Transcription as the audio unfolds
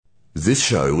This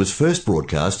show was first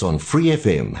broadcast on Free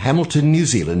FM, Hamilton, New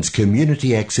Zealand's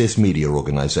community access media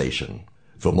organisation.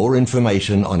 For more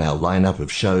information on our lineup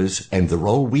of shows and the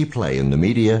role we play in the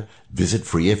media, visit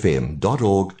freefm.org.nz.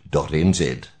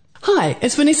 Hi,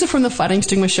 it's Vanessa from the Fighting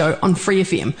Stigma Show on Free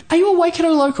FM. Are you a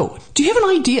Waikato local? Do you have an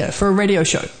idea for a radio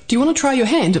show? Do you want to try your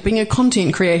hand at being a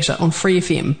content creator on Free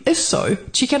FM? If so,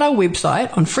 check out our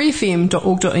website on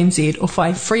freefm.org.nz or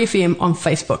find Free FM on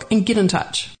Facebook and get in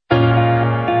touch.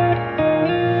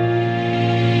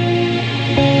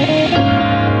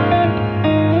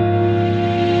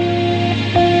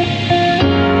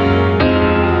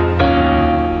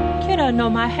 No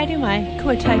mai haere mai,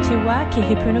 kua taite wā ki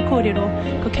he puna kōrero,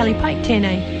 ko Kelly Pike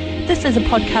tēnei. This is a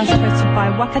podcast hosted by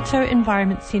Waikato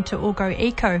Environment Centre or Go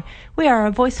Eco. We are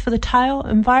a voice for the tile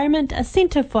environment, a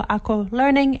centre for ako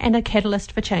learning and a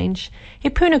catalyst for change. He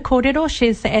puna kōrero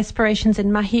shares the aspirations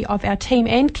and mahi of our team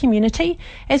and community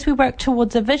as we work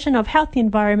towards a vision of healthy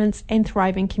environments and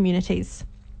thriving communities.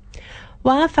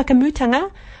 Wā whakamutanga,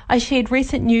 I shared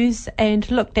recent news and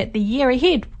looked at the year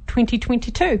ahead,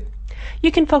 2022.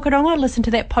 You can whakarongo listen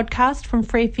to that podcast from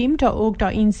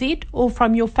freefm.org.nz or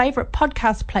from your favourite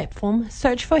podcast platform.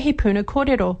 Search for He Puna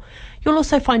Kōrero. You'll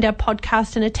also find our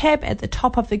podcast in a tab at the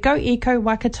top of the Go Eco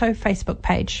Waikato Facebook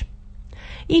page.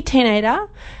 I tēnei rā.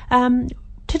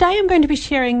 Today I'm going to be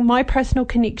sharing my personal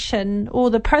connection,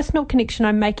 or the personal connection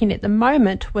I'm making at the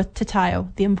moment with Te Tao,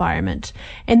 the environment,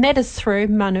 and that is through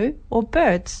manu, or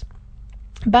birds.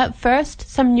 But first,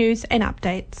 some news and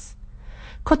updates.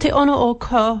 Ko te ono o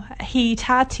ko hi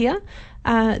tātia,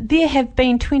 there have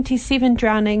been 27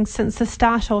 drownings since the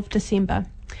start of December,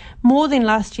 more than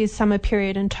last year's summer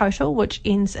period in total, which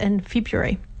ends in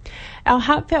February. Our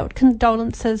heartfelt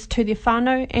condolences to their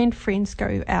whānau and friends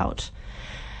go out.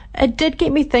 It did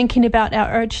get me thinking about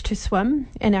our urge to swim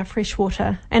in our fresh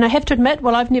water, and I have to admit,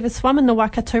 while I've never swum in the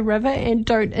Waikato River and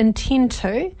don't intend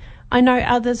to, I know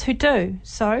others who do.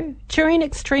 So, during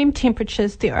extreme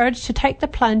temperatures, the urge to take the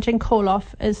plunge and cool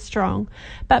off is strong.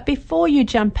 But before you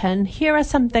jump in, here are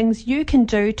some things you can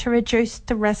do to reduce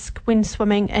the risk when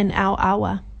swimming in our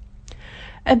awa.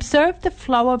 Observe the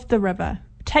flow of the river.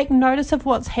 Take notice of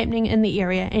what's happening in the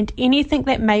area and anything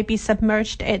that may be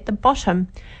submerged at the bottom,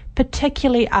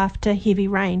 particularly after heavy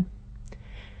rain.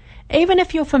 Even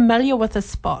if you're familiar with a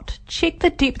spot, check the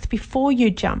depth before you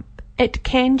jump. It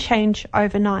can change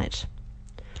overnight.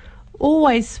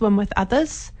 Always swim with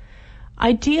others.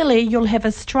 Ideally, you'll have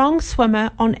a strong swimmer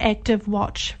on active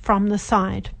watch from the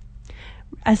side.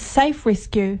 A safe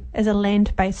rescue is a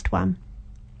land-based one.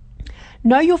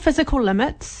 Know your physical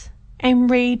limits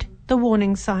and read the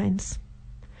warning signs.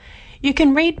 You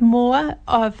can read more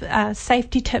of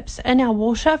safety tips in our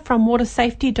water from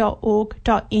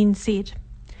watersafety.org.nz.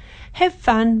 Have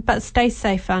fun, but stay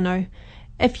safe, whānau.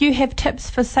 If you have tips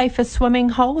for safer swimming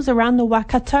holes around the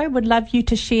Waikato, we'd love you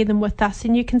to share them with us,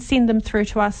 and you can send them through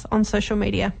to us on social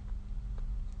media.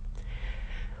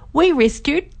 We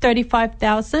rescued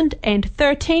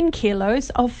 35,013 kilos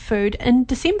of food in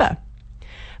December.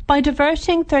 By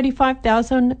diverting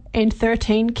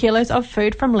 35,013 kilos of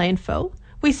food from landfill,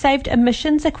 we saved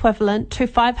emissions equivalent to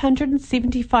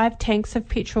 575 tanks of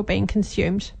petrol being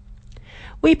consumed.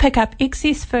 We pick up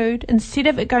excess food. Instead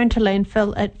of it going to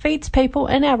landfill, it feeds people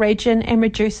in our region and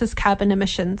reduces carbon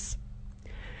emissions.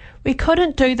 We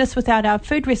couldn't do this without our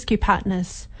food rescue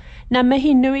partners. Ngā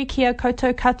mihi nui kia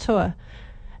koutou katoa.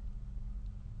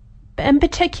 In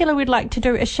particular, we'd like to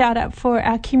do a shout out for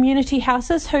our community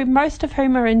houses, most of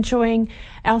whom are enjoying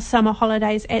our summer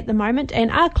holidays at the moment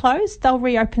and are closed. They'll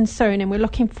reopen soon, and we're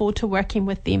looking forward to working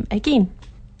with them again.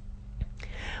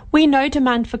 We know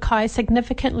demand for kai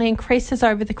significantly increases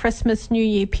over the Christmas-New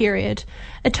Year period,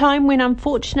 a time when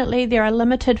unfortunately there are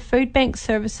limited food bank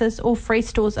services or free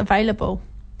stores available.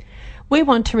 We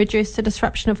want to reduce the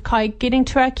disruption of kai getting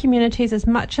to our communities as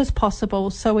much as possible,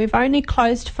 so we've only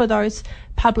closed for those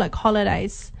public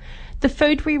holidays. The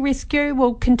food we rescue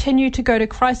will continue to go to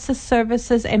crisis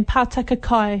services and pātaka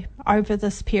kai over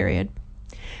this period.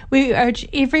 We urge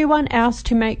everyone else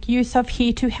to make use of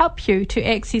Here to help you to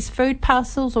access food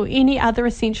parcels or any other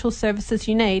essential services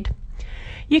you need.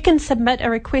 You can submit a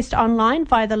request online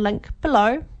via the link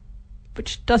below,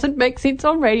 which doesn't make sense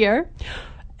on radio.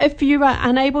 If you are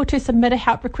unable to submit a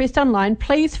help request online,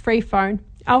 please free phone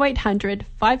 0800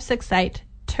 568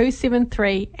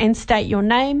 273 and state your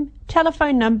name,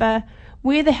 telephone number,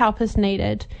 where the help is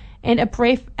needed, and a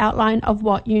brief outline of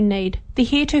what you need. The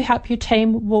Here to Help You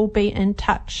team will be in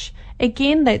touch.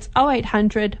 Again, that's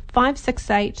 0800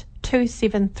 568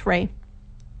 273.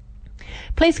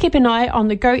 Please keep an eye on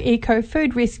the Go Eco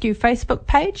Food Rescue Facebook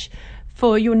page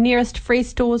for your nearest Free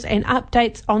stores and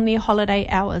updates on their holiday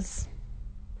hours.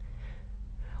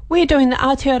 We're doing the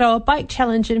Aotearoa Bike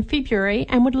Challenge in February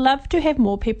and would love to have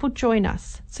more people join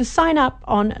us. So sign up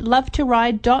on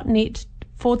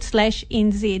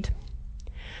lovetoride.net/NZ.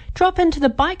 Drop into the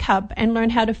Bike Hub and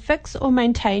learn how to fix or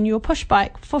maintain your push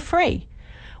bike for free.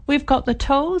 We've got the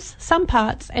tools, some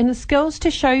parts and the skills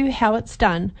to show you how it's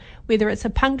done, whether it's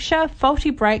a puncture, faulty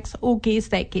brakes or gears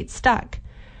that get stuck.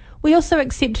 We also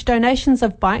accept donations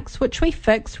of bikes which we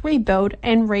fix, rebuild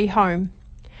and rehome.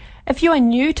 If you are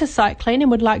new to cycling and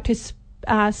would like to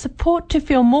support to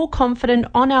feel more confident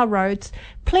on our roads,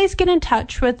 please get in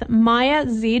touch with Maya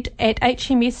Z at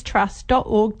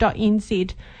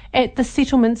hmstrust.org.nz at the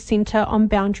Settlement Centre on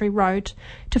Boundary Road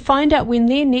to find out when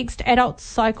their next adult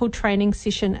cycle training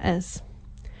session is.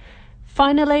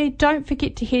 Finally, don't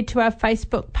forget to head to our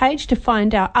Facebook page to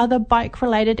find our other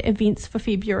bike-related events for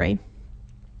February.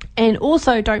 And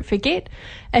also don't forget,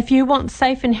 if you want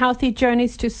safe and healthy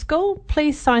journeys to school,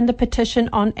 please sign the petition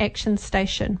on Action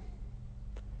Station.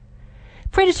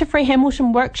 Predator Free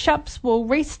Hamilton workshops will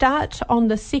restart on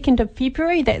the 2nd of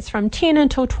February, that's from 10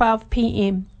 until 12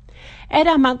 p.m. At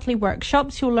our monthly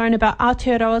workshops, you'll learn about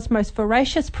Aotearoa's most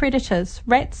voracious predators,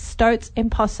 rats, stoats and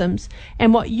possums,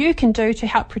 and what you can do to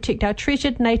help protect our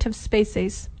treasured native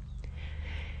species.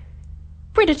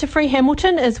 Predator Free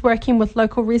Hamilton is working with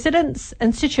local residents,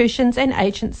 institutions and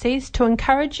agencies to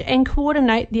encourage and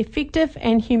coordinate the effective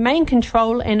and humane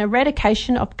control and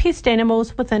eradication of pest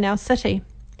animals within our city.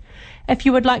 If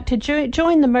you would like to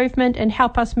join the movement and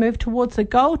help us move towards the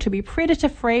goal to be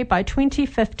predator-free by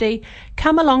 2050,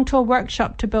 come along to a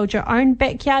workshop to build your own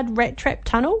backyard rat trap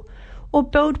tunnel or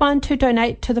build one to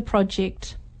donate to the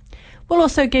project. We'll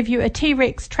also give you a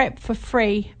T-Rex trap for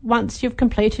free once you've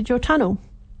completed your tunnel.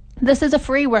 This is a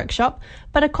free workshop,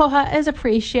 but a koha is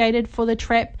appreciated for the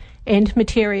trap and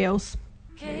materials.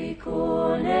 Just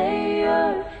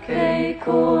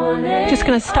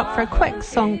going to stop for a quick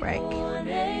song break.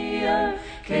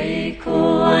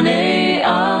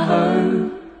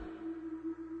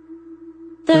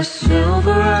 The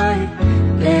silver-eye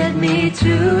led me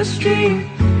to a stream,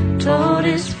 told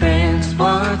his friends,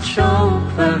 watch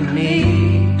over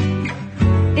me.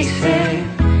 He said,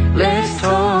 let's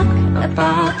talk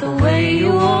about the way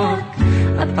you walk,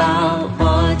 about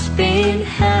what's been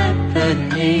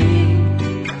happening.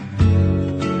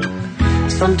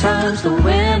 Sometimes the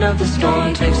wind of the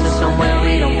storm takes us somewhere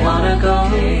we don't wanna go.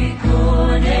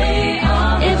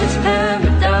 If it's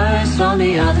paradise on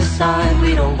the other side,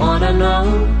 we don't wanna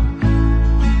know.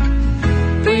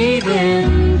 Breathe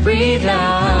in, breathe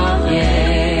out,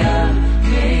 yeah.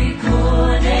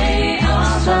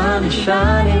 The sun is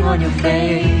shining on your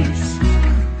face.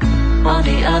 On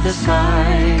the other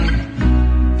side,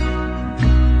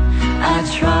 I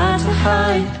try to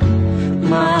hide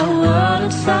my world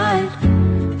inside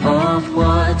of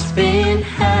what's been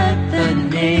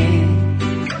happening.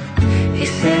 He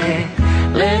said,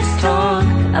 let's talk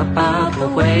about the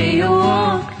way you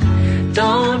walk.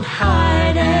 Don't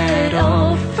hide at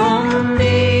all from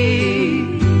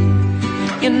me.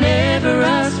 You never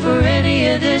asked for any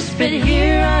of this, but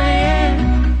here I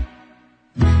am.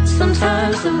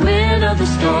 Sometimes the wind of the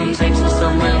storm takes us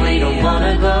somewhere we don't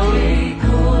wanna go.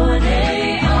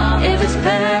 If it's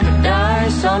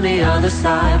paradise on the other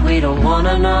side, we don't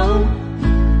wanna know.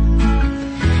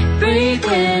 Breathe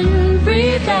in,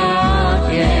 breathe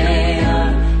out, yeah.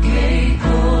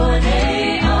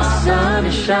 The sun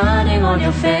is shining on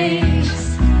your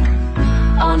face.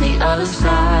 On the other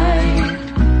side,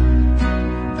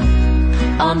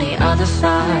 on the other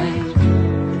side,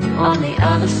 on the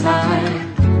other side,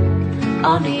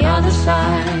 on the other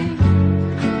side,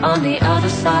 on the other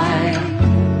side.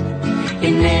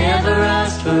 You never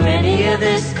asked for any of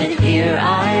this, but here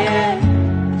I am.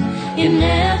 You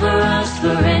never asked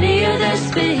for any of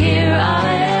this, but here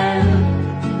I am.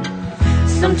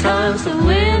 Sometimes the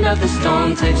wind of the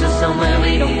storm takes us somewhere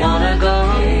we don't wanna go.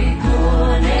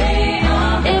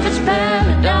 If it's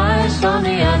paradise on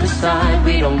the other side,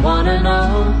 we don't wanna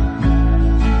know.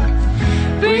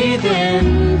 Breathe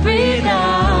in, breathe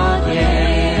out,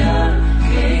 yeah.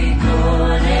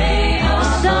 The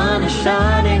sun is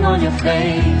shining on your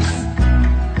face.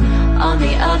 On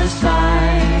the other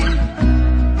side,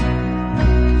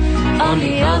 on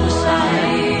the other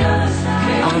side,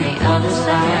 on the other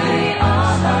side,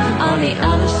 on the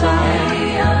other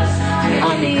side,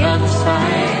 on the other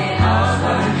side.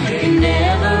 You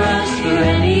never asked for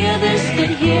any of this, but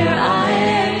here I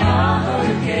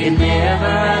am. You never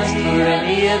asked for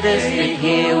any of this, but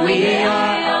here we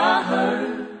are.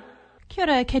 Kia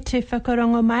Kia ora, ke te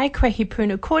whakarongo mai koe hi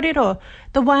puna kōrero.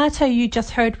 The waiata you just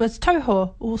heard was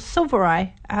Tauho, or Silver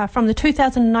Eye, from the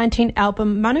 2019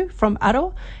 album Manu from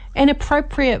Aro, and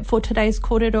appropriate for today's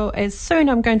kōrero, as soon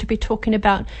I'm going to be talking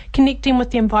about connecting with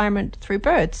the environment through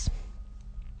birds.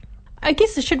 I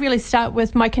guess I should really start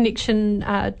with my connection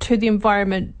to the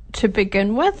environment to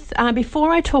begin with,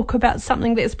 before I talk about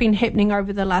something that's been happening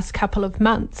over the last couple of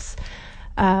months.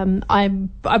 I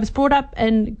was brought up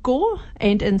in Gore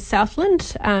and in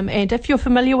Southland, and if you're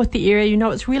familiar with the area, you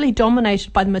know it's really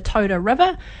dominated by the Matoda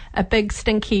River, a big,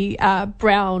 stinky,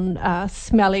 brown,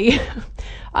 smelly...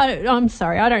 I'm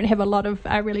sorry, I don't have a lot of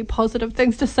really positive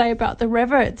things to say about the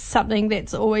river. It's something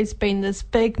that's always been this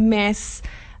big mess,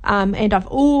 and I've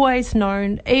always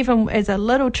known, even as a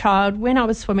little child, when I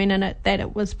was swimming in it, that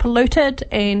it was polluted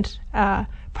and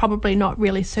probably not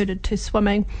really suited to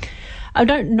swimming. I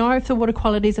don't know if the water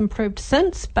quality's improved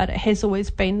since, but it has always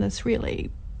been this really,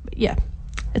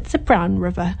 it's a brown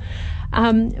river.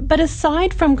 But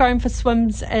aside from going for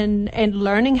swims and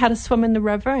learning how to swim in the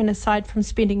river, and aside from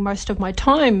spending most of my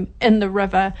time in the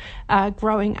river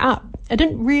growing up, I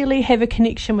didn't really have a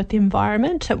connection with the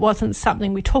environment. It wasn't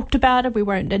something we talked about. We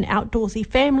weren't an outdoorsy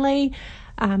family.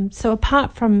 So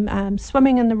apart from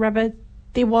swimming in the river,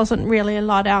 there wasn't really a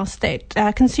lot else that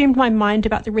consumed my mind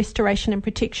about the restoration and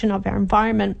protection of our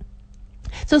environment.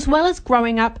 So as well as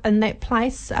growing up in that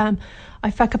place, I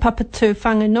whakapapa to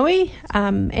Whanganui,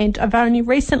 and I've only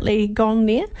recently gone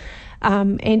there,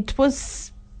 and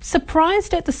was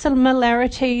surprised at the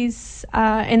similarities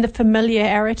and the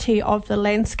familiarity of the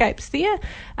landscapes there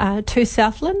to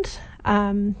Southland,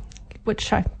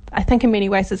 which I think in many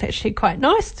ways is actually quite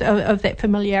nice of that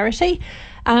familiarity.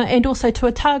 And also to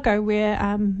Otago, where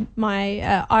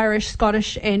my Irish,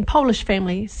 Scottish and Polish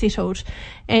family settled.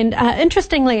 And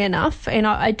interestingly enough, and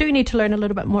I do need to learn a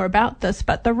little bit more about this,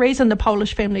 but the reason the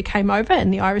Polish family came over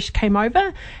and the Irish came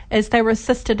over is they were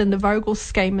assisted in the Vogel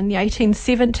scheme in the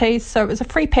 1870s. So it was a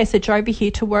free passage over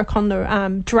here to work on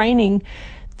the draining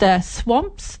the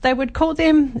swamps, they would call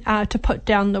them, to put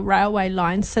down the railway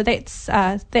lines. So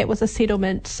that was a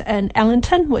settlement in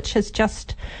Allington, which is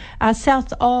just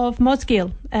south of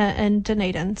Mosgiel in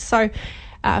Dunedin. So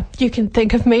you can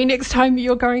think of me next time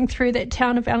you're going through that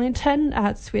town of Allington.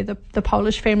 It's where the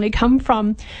Polish family come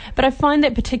from. But I find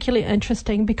that particularly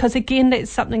interesting because, again, that's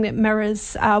something that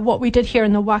mirrors what we did here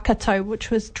in the Waikato,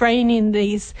 which was draining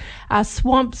these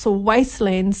swamps or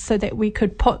wastelands so that we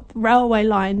could put railway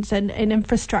lines and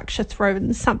infrastructure through. And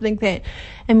it's something that,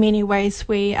 in many ways,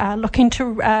 we are looking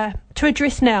to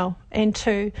address now and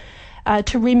to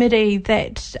remedy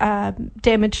that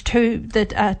damage to the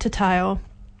Te Taiao.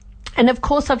 And of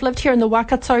course, I've lived here in the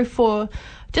Waikato for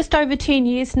just over 10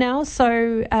 years now,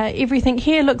 so everything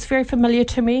here looks very familiar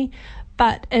to me,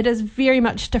 but it is very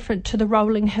much different to the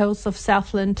rolling hills of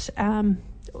Southland,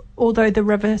 although the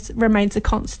river remains a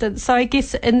constant. So I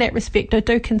guess in that respect, I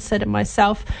do consider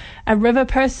myself a river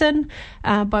person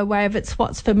by way of it's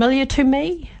what's familiar to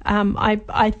me.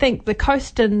 I think the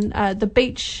coast and the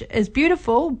beach is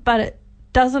beautiful, but it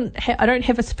I don't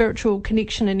have a spiritual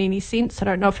connection in any sense. I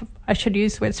don't know if I should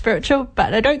use the word spiritual,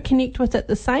 but I don't connect with it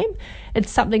the same. It's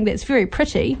something that's very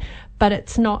pretty, but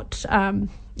it's not,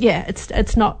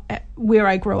 it's not where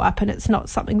I grew up, and it's not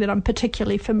something that I'm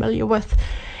particularly familiar with,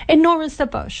 and nor is the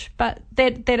bush, but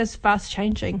that is fast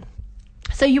changing.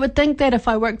 So you would think that if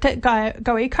I worked at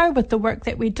Go Eco with the work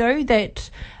that we do, that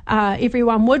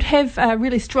everyone would have a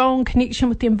really strong connection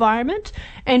with the environment,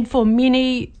 and for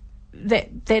many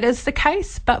that is the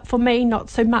case, but for me, not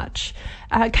so much.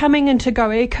 Coming into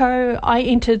Go Eco, I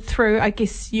entered through, I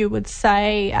guess you would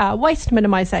say, waste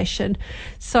minimisation.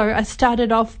 So I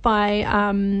started off by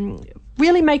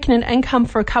really making an income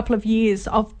for a couple of years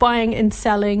of buying and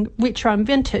selling retro and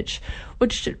vintage,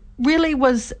 which really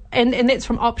was, and that's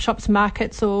from op shops,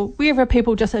 markets, or wherever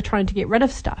people just are trying to get rid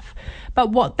of stuff.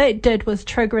 But what that did was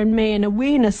trigger in me an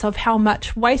awareness of how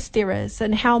much waste there is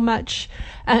and how much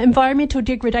environmental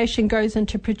degradation goes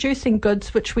into producing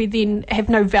goods which we then have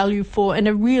no value for in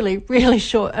a really, really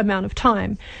short amount of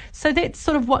time. So that's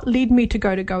sort of what led me to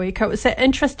Go Eco. It was that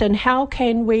interest in how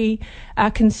can we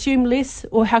consume less,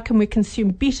 or how can we consume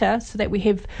better so that we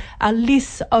have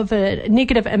less of a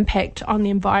negative impact on the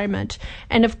environment.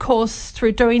 And of course,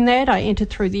 through doing that, I entered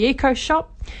through the Eco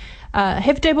Shop.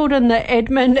 Have dabbled in the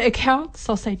admin accounts.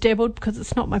 I'll say dabbled because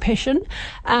it's not my passion,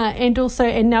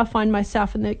 and now find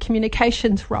myself in the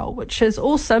communications role, which is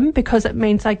awesome because it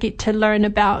means I get to learn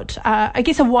about, I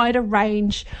guess, a wider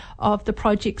range of the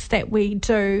projects that we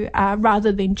do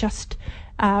rather than just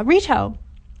retail.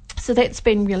 So that's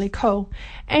been really cool.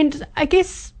 And I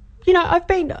guess, I've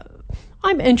been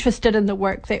I'm interested in the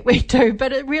work that we do,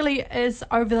 but it really is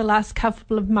over the last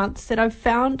couple of months that I've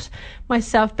found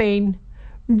myself being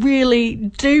really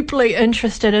deeply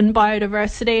interested in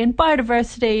biodiversity. And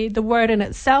biodiversity, the word in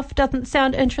itself doesn't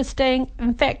sound interesting.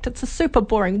 In fact, it's a super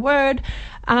boring word.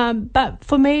 But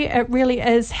for me, it really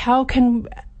is how can...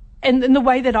 And in the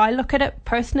way that I look at it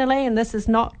personally, and this is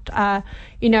not, a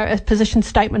position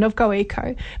statement of Go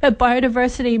Eco, but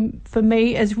biodiversity for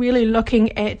me is really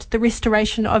looking at the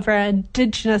restoration of our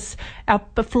indigenous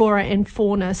flora and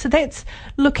fauna. So that's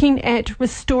looking at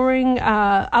restoring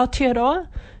Aotearoa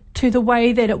to the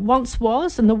way that it once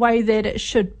was and the way that it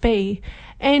should be.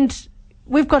 And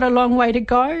we've got a long way to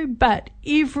go, but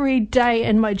every day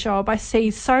in my job I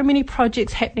see so many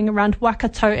projects happening around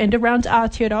Waikato and around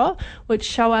Aotearoa which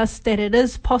show us that it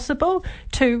is possible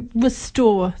to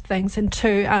restore things and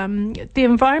to the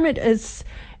environment is,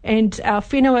 and our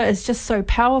whenua is just so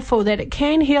powerful that it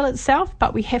can heal itself,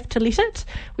 but we have to let it.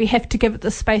 We have to give it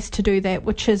the space to do that,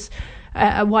 which is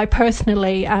why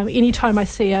personally anytime I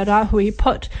see a rahui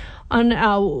put on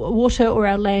our water or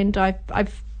our land, I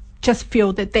just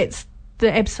feel that that's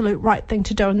the absolute right thing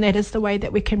to do, and that is the way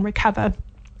that we can recover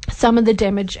some of the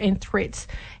damage and threats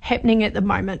happening at the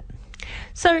moment.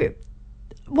 So,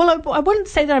 well, I wouldn't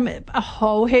say that I'm a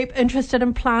whole heap interested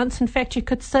in plants. In fact, you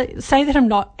could say that I'm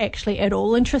not actually at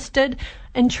all interested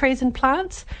in trees and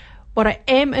plants. What I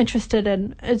am interested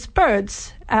in is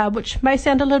birds, which may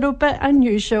sound a little bit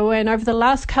unusual, and over the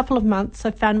last couple of months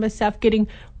I've found myself getting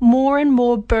more and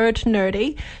more bird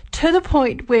nerdy to the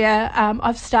point where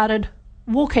I've started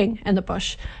walking in the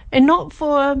bush, and not,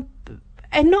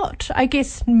 I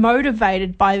guess,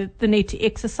 motivated by the need to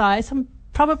exercise. I'm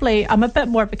a bit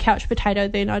more of a couch potato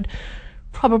than I'd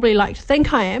probably like to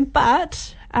think I am,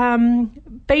 but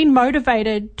being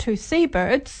motivated to see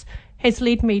birds has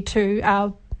led me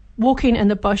to walking in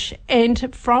the bush,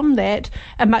 and from that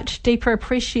a much deeper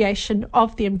appreciation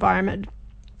of the environment.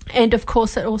 And of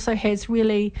course it also has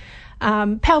really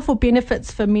powerful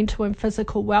benefits for mental and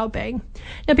physical well-being.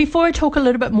 Now, before I talk a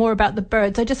little bit more about the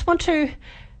birds, I just want to,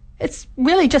 it's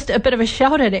really just a bit of a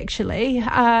shout out actually.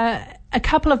 A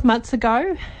couple of months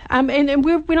ago,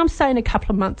 when I'm saying a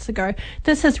couple of months ago,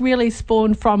 this has really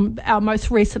spawned from our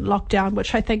most recent lockdown,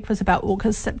 which I think was about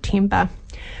August, September.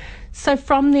 So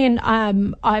from then,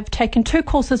 I've taken 2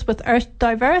 courses with Earth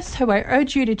Diverse, who I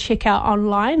urge you to check out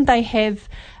online. They have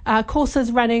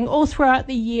courses running all throughout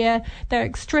the year. They're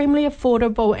extremely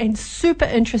affordable and super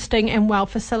interesting and well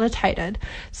facilitated.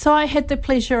 So I had the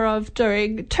pleasure of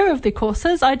doing 2 of the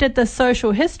courses. I did the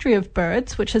Social History of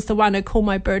Birds, which is the one I call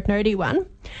my bird nerdy one,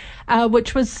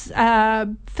 which was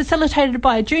facilitated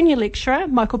by a junior lecturer,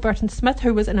 Michael Burton Smith,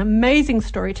 who was an amazing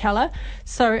storyteller.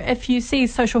 So if you see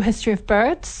Social History of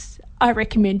Birds, I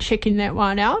recommend checking that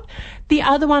one out. The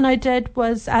other one I did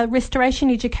was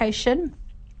Restoration Education,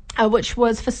 which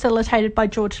was facilitated by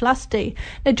George Lusty.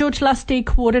 Now, George Lusty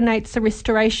coordinates the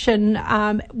restoration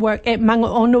work at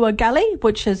Mangaonua Gully,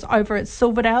 which is over at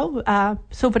Silverdale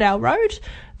Road,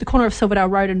 the corner of Silverdale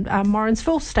Road and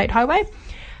Morrinsville State Highway.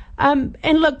 And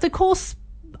look,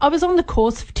 I was on the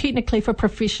course technically for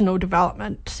professional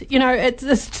development. It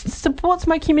supports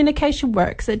my communication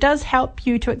works. It does help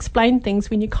you to explain things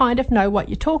when you kind of know what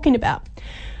you're talking about.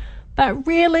 But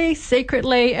really,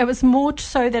 secretly, it was more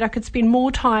so that I could spend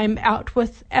more time out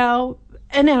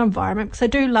in our environment, because I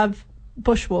do love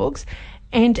bushwalks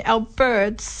and our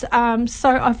birds. So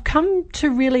I've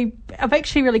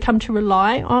actually really come to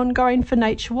rely on going for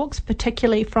nature walks,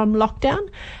 particularly from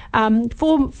lockdown,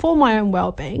 for my own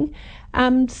well-being.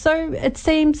 So it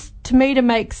seems to me to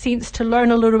make sense to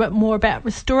learn a little bit more about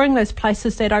restoring those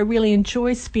places that I really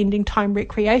enjoy spending time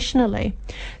recreationally.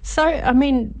 So, I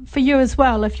mean, for you as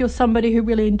well, if you're somebody who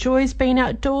really enjoys being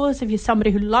outdoors, if you're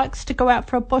somebody who likes to go out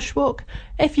for a bushwalk,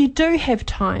 if you do have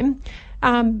time,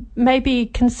 maybe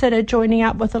consider joining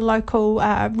up with a local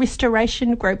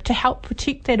restoration group to help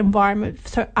protect that environment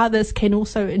so others can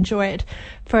also enjoy it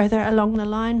further along the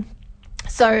line.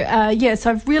 So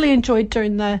I've really enjoyed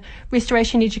doing the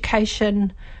Restoration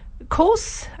Education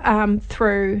course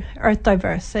through Earth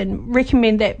Diverse, and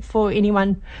recommend that for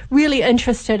anyone really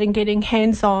interested in getting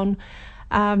hands-on.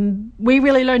 We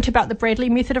really learnt about the Bradley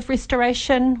method of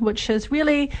restoration, which is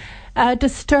really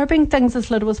disturbing things as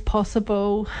little as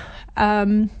possible,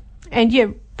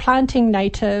 planting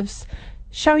natives,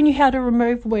 showing you how to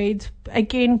remove weeds,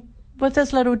 again, with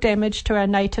as little damage to our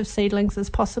native seedlings as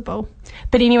possible.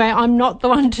 But anyway, I'm not the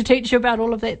one to teach you about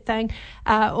all of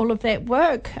that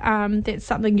work. That's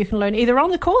something you can learn either on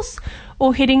the course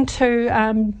or heading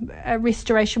to a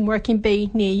restoration working bee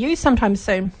near you sometime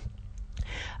soon.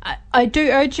 I do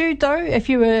urge you, though, if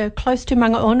you were close to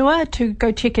Mangaonua, to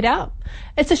go check it out.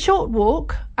 It's a short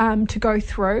walk to go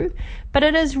through, but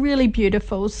it is really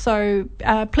beautiful. So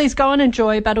please go and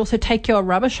enjoy, but also take your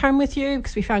rubbish home with you,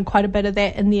 because we found quite a bit of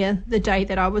that in there the day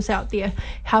that I was out there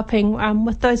helping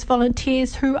with those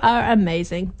volunteers who are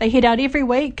amazing. They head out every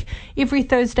week, every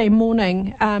Thursday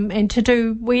morning, and to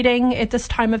do weeding at this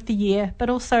time of the year, but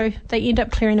also they end up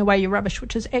clearing away your rubbish,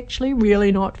 which is actually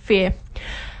really not fair.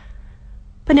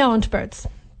 But now on to birds.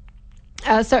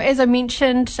 So as I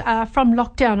mentioned, from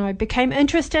lockdown, I became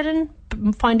interested in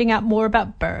finding out more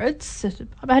about birds.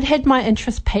 I'd had my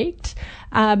interest piqued,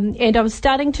 and I was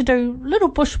starting to do little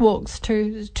bushwalks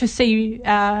to see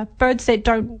birds that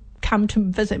don't come to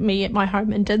visit me at my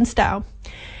home in Dinsdale.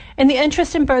 And the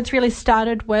interest in birds really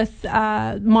started with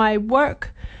my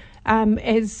work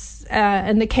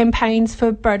in the campaigns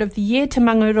for Bird of the Year, Te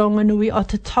Mangaronganui o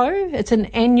Te Tau. It's an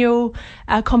annual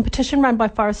competition run by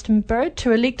Forest and Bird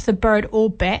to elect the bird or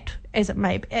bat, as it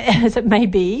may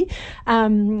be,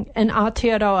 in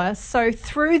Aotearoa. So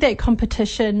through that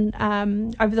competition,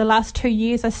 over the last 2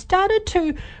 years, I started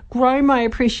to grow my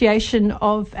appreciation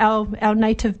of our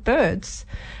native birds.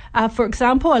 For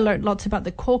example, I learnt lots about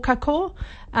the kōkako,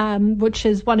 which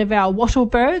is one of our wattle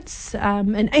birds,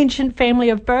 an ancient family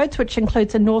of birds which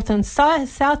includes a North and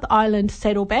South Island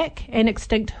saddleback and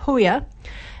extinct huia.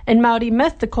 In Māori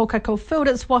myth, the kōkako filled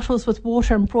its wattles with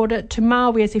water and brought it to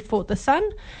Maui as he fought the sun.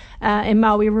 And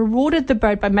Maui rewarded the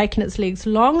bird by making its legs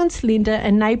long and slender,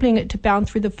 enabling it to bound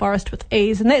through the forest with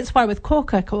ease. And that's why with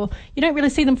kōkako, you don't really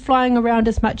see them flying around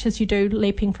as much as you do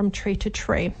leaping from tree to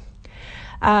tree.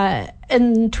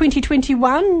 In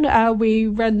 2021, we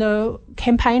ran the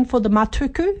campaign for the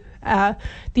matuku.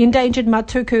 The endangered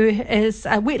matuku is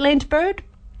a wetland bird,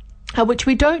 which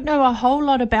we don't know a whole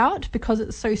lot about because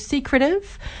it's so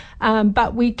secretive,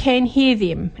 but we can hear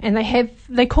them, and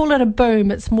they call it a boom.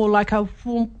 It's more like a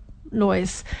whoomp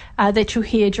noise that you'll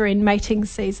hear during mating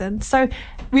season. So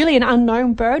really an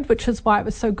unknown bird, which is why it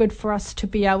was so good for us to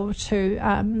be able to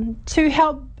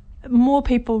help more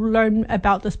people learn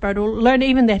about this bird, or learn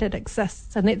even that it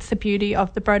exists. And that's the beauty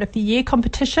of the Bird of the Year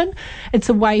competition. It's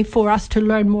a way for us to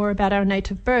learn more about our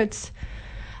native birds.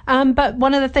 But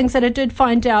one of the things that I did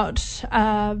find out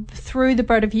through the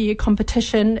Bird of the Year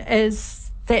competition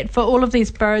is that for all of these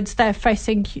birds, they're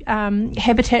facing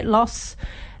habitat loss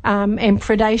and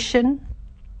predation.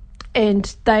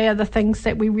 And they are the things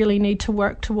that we really need to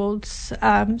work towards.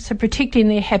 So protecting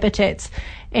their habitats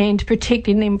and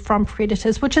protecting them from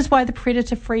predators, which is why the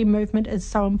predator-free movement is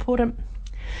so important.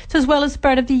 So as well as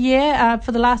Bird of the Year,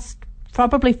 for the last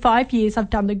probably 5 years, I've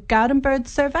done the Garden Bird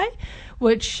Survey,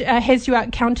 which has you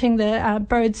out counting the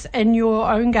birds in your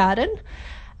own garden,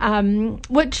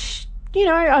 which, you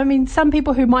know, I mean, some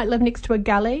people who might live next to a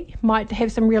gully might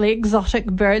have some really exotic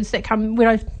birds that come. When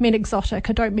I mean exotic,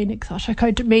 I don't mean exotic.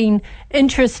 I mean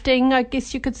interesting, I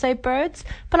guess you could say, birds.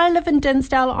 But I live in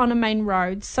Dinsdale on a main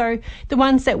road. So the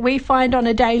ones that we find on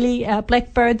a daily are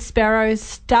blackbirds, sparrows,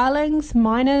 starlings,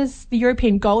 miners, the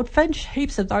European goldfinch,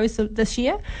 heaps of those this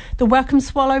year. The welcome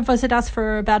swallow visit us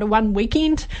for about one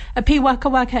weekend. A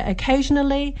piwakawaka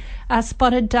occasionally. A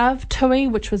spotted dove, tui,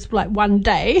 which was like one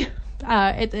day.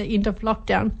 At the end of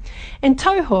lockdown, and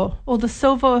Tauho, or the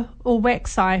silver or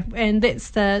wax eye, and that's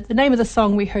the name of the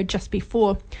song we heard just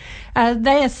before.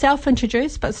 They are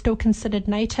self-introduced but still considered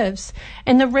natives,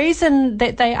 and the reason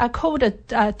that they are called a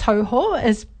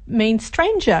Tauho means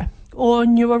stranger or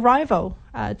new arrival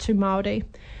to Māori.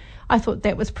 I thought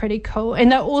that was pretty cool.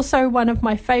 And they're also one of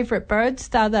my favourite birds.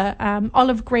 They're the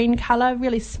olive green colour,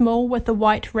 really small with a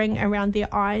white ring around their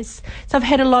eyes. So I've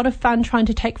had a lot of fun trying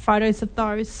to take photos of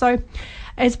those. So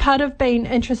as part of being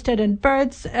interested in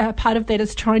birds, part of that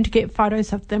is trying to get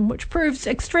photos of them, which proves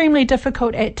extremely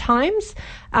difficult at times.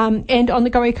 And on the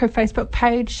Go Eco Facebook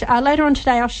page, later on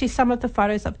today, I'll share some of the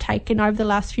photos I've taken over the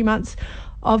last few months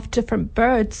of different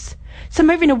birds. So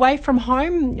moving away from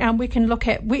home, we can look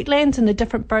at wetlands and the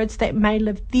different birds that may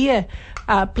live there.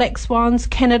 Black swans,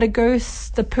 Canada goose,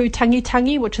 the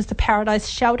pūtangitangi, which is the paradise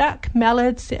shelduck,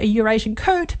 mallards, a Eurasian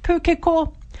coot,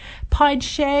 pūkeko, pied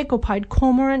shag or pied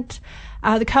cormorant,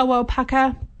 the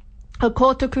kauaupaka, a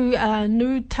kōtuku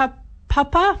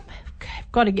nutapapa,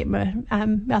 got to get my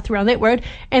mouth around that word,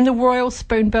 and the royal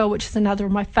spoonbill, which is another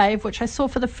of my fave, which I saw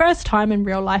for the first time in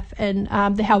real life in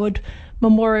the Howard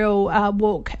Memorial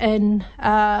Walk in,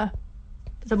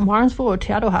 is it Morrinsville or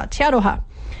Te Aroha,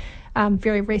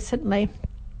 very recently.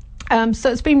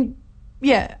 So it's been,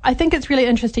 I think it's really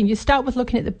interesting. You start with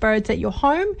looking at the birds at your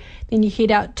home, then you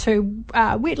head out to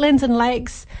wetlands and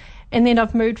lakes, and then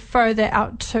I've moved further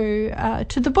out to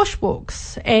the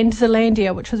bushwalks and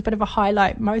Zealandia, which was a bit of a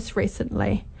highlight most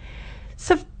recently.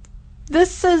 So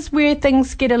this is where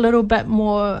things get a little bit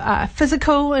more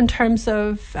physical in terms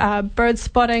of bird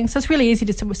spotting. So it's really easy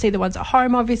to see the ones at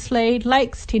home, obviously.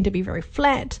 Lakes tend to be very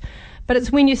flat, but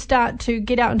it's when you start to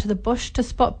get out into the bush to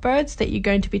spot birds that you're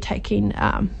going to be taking,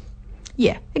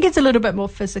 it gets a little bit more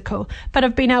physical. But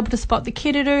I've been able to spot the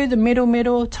kereru, the metal,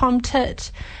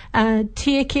 tomtit,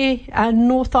 tieke,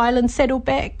 North Island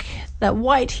saddleback, the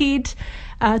whitehead,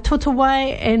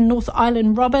 totawai and North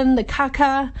Island robin, the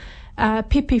kaka,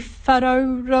 Pepe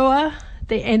wharoa,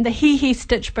 and the hihi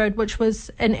stitchbird, which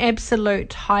was an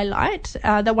absolute highlight.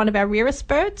 They're one of our rarest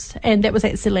birds, and that was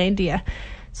at Zealandia.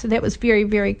 So that was very,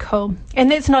 very cool. And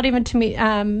that's not even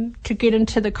to get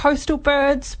into the coastal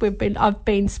birds. I've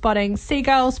been spotting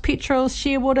seagulls, petrels,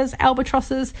 shearwaters,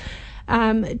 albatrosses,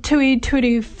 tui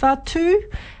whatu,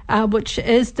 which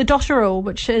is the dotterel,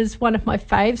 which is one of my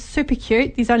faves. Super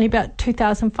cute. There's only about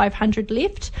 2,500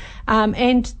 left.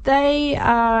 And they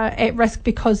are at risk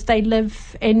because they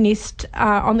live and nest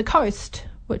on the coast,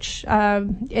 which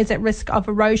is at risk of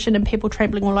erosion and people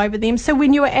trampling all over them. So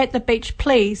when you are at the beach,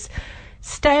 please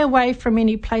stay away from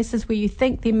any places where you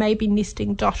think there may be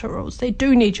nesting dotterels. They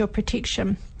do need your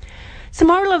protection. So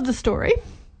moral of the story,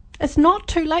 it's not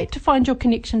too late to find your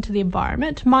connection to the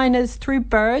environment. Mine is through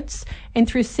birds, and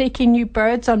through seeking new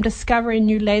birds, I'm discovering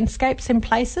new landscapes and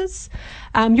places.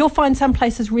 You'll find some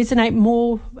places resonate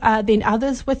more than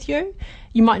others with you.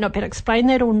 You might not be able to explain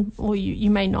that, or you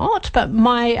may not, but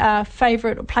my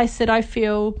favourite place that I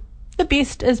feel the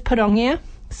best is Pirongia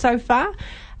so far.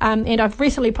 And I've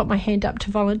recently put my hand up to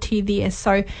volunteer there.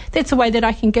 So that's a way that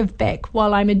I can give back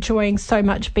while I'm enjoying so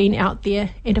much being out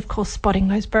there and, of course, spotting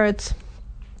those birds.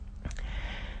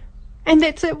 And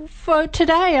that's it for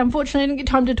today. Unfortunately, I didn't get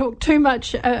time to talk too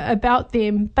much about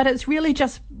them, but it's really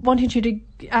just wanting you to,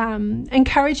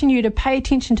 encouraging you to pay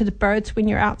attention to the birds when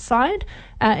you're outside,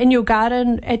 in your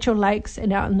garden, at your lakes,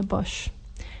 and out in the bush.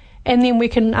 And then we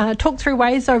can talk through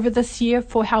ways over this year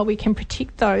for how we can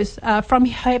protect those from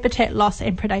habitat loss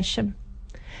and predation.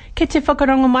 Ki te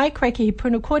whakarongo mai, koe ki he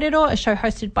Puna Kōrero, a show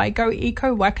hosted by Go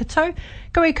Eco Waikato.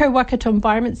 Go Eco Waikato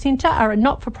Environment Centre are a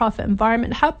not-for-profit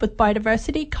environment hub with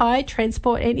biodiversity, kai,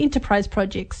 transport and enterprise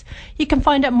projects. You can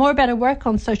find out more about our work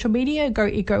on social media, Go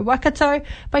Eco Waikato,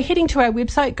 by heading to our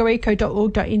website,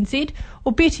 goeco.org.nz,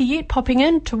 or better yet, popping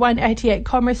in to 188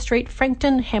 Commerce Street,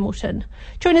 Frankton, Hamilton.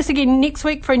 Join us again next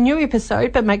week for a new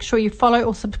episode, but make sure you follow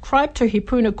or subscribe to He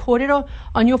Puna Kōrero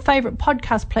on your favourite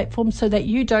podcast platform so that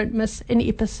you don't miss an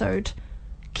episode.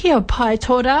 Kia pai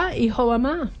tōra I hoa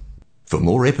mā. For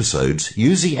more episodes,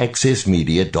 use the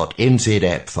accessmedia.nz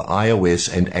app for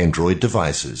iOS and Android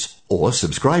devices, or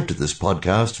subscribe to this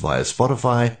podcast via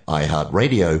Spotify,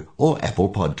 iHeartRadio, or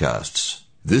Apple Podcasts.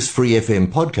 This Free FM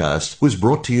podcast was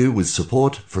brought to you with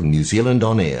support from New Zealand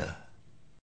On Air.